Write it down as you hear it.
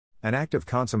An act of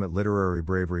consummate literary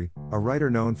bravery, a writer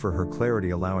known for her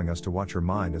clarity allowing us to watch her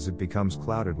mind as it becomes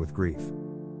clouded with grief.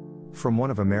 From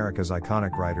one of America's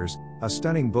iconic writers, a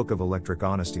stunning book of electric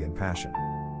honesty and passion.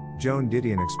 Joan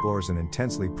Didion explores an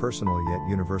intensely personal yet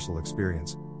universal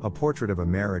experience, a portrait of a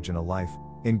marriage and a life,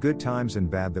 in good times and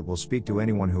bad, that will speak to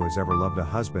anyone who has ever loved a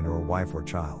husband or a wife or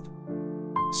child.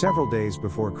 Several days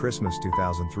before Christmas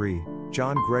 2003,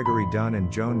 John Gregory Dunne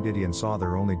and Joan Didion saw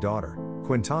their only daughter,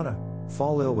 Quintana,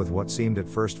 fall ill with what seemed at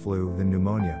first flu, then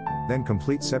pneumonia, then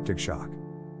complete septic shock.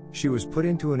 She was put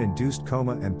into an induced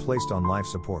coma and placed on life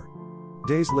support.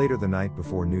 Days later, the night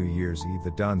before New Year's Eve,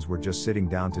 the Dunnes were just sitting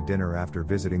down to dinner after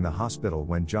visiting the hospital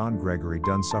when John Gregory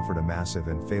Dunne suffered a massive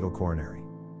and fatal coronary.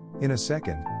 In a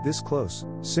second, this close,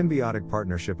 symbiotic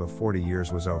partnership of 40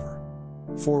 years was over.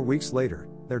 4 weeks later,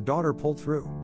 their daughter pulled through.